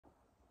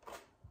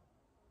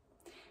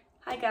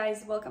Hi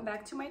guys, welcome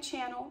back to my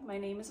channel. My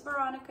name is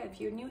Veronica. If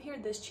you're new here,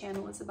 this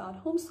channel is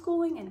about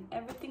homeschooling and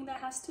everything that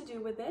has to do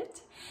with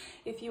it.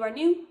 If you are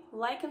new,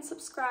 like and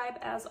subscribe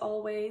as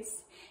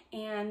always.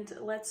 And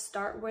let's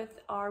start with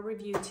our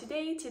review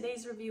today.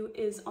 Today's review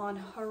is on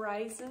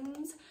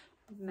Horizons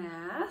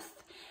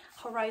Math.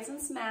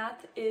 Horizons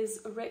Math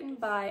is written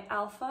by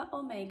Alpha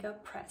Omega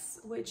Press,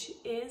 which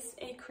is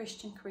a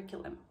Christian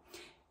curriculum.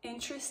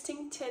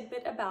 Interesting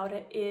tidbit about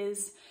it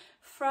is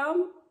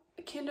from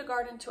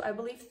kindergarten to I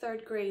believe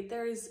third grade,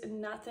 there is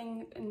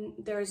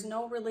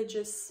no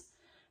religious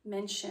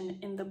mention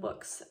in the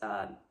books.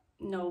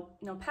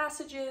 No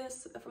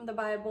passages from the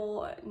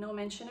Bible, no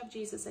mention of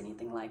Jesus,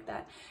 anything like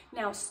that.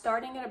 Now,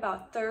 starting at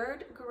about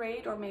third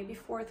grade or maybe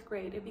fourth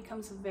grade, it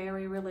becomes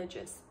very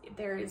religious.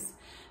 There is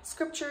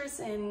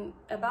scriptures in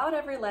about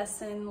every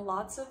lesson,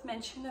 lots of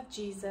mention of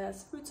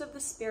Jesus, fruits of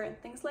the Spirit,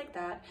 things like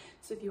that.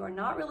 So if you are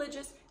not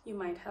religious, you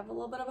might have a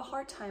little bit of a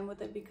hard time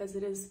with it because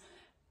it is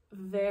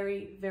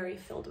very, very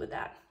filled with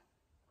that.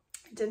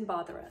 It didn't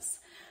bother us.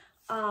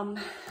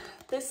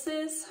 This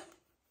is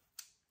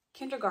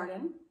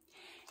kindergarten.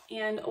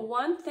 And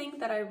one thing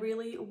that I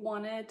really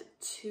wanted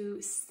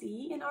to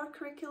see in our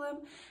curriculum,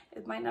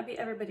 it might not be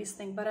everybody's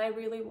thing, but I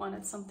really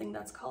wanted something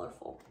that's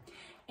colorful.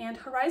 And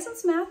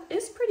Horizons Math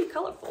is pretty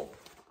colorful.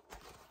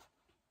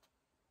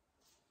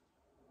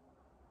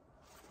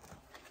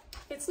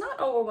 It's not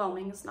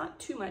overwhelming, it's not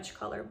too much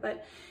color,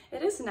 but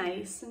it is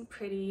nice and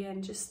pretty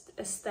and just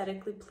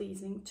aesthetically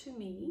pleasing to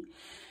me.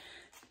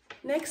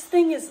 Next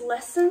thing is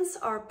lessons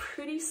are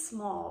pretty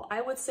small. I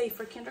would say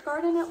for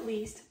kindergarten at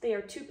least, they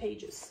are 2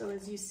 pages. So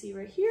as you see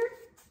right here,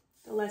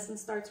 the lesson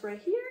starts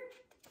right here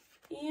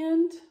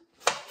and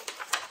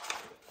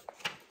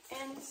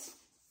ends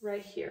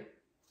right here.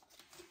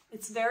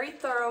 It's very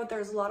thorough.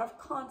 There's a lot of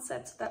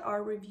concepts that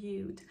are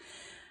reviewed.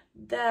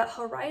 The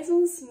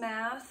Horizons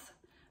Math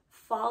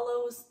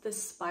follows the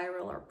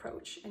spiral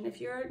approach. And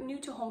if you're new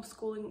to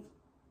homeschooling,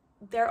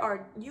 there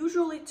are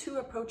usually 2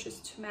 approaches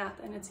to math,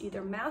 and it's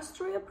either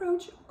mastery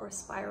approach or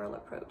spiral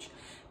approach.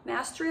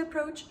 Mastery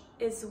approach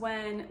is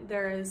when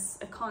there is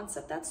a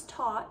concept that's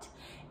taught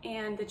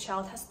and the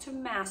child has to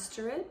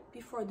master it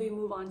before they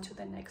move on to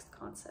the next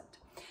concept.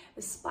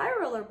 The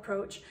spiral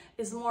approach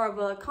is more of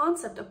a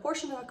concept, a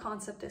portion of a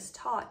concept is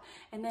taught,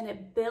 and then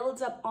it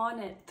builds up on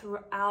it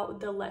throughout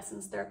the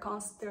lessons.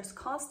 There's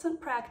constant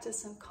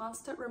practice and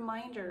constant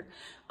reminder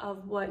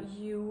of what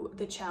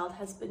the child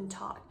has been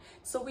taught.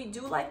 So we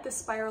do like the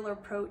spiral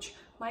approach.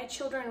 My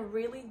children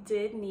really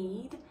did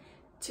need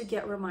to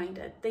get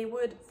reminded. They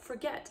would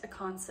forget a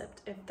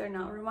concept if they're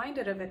not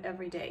reminded of it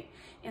every day.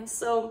 And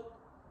so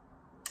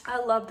I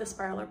love the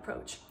spiral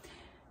approach.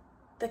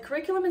 The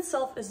curriculum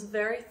itself is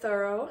very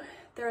thorough.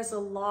 There is a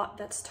lot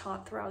that's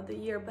taught throughout the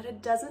year, but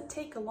it doesn't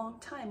take a long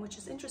time, which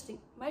is interesting.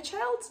 My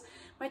child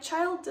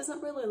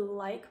doesn't really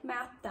like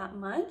math that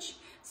much,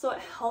 so it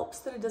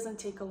helps that it doesn't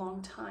take a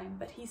long time,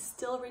 but he's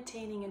still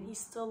retaining and he's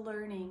still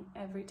learning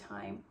every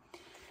time.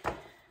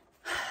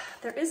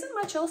 There isn't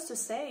much else to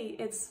say.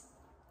 It's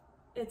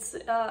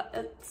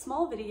a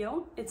small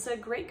video. It's a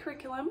great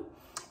curriculum.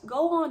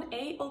 Go on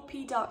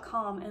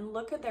AOP.com and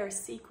look at their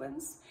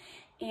sequence.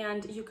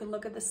 And you can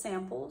look at the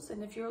samples,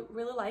 and if you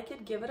really like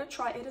it, give it a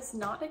try. It is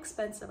not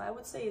expensive. I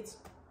would say it's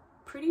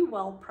pretty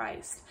well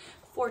priced.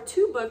 For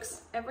 2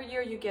 books, every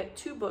year you get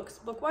 2 books,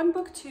 book 1,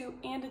 book 2,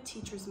 and a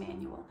teacher's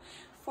manual.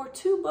 For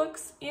 2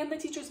 books and the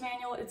teacher's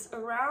manual, it's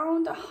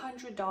around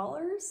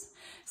 $100.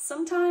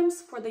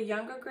 Sometimes for the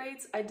younger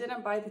grades, I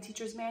didn't buy the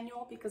teacher's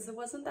manual because it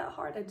wasn't that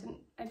hard.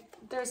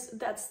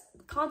 That's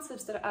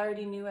concepts that I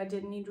already knew I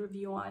didn't need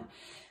review on.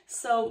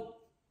 So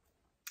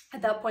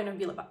at that point,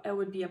 it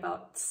would be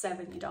about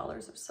 $70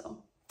 or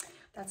so.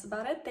 That's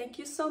about it. Thank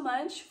you so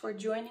much for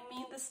joining me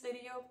in this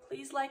video.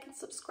 Please like and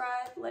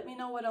subscribe. Let me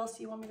know what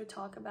else you want me to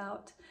talk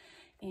about,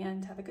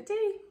 and have a good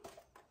day.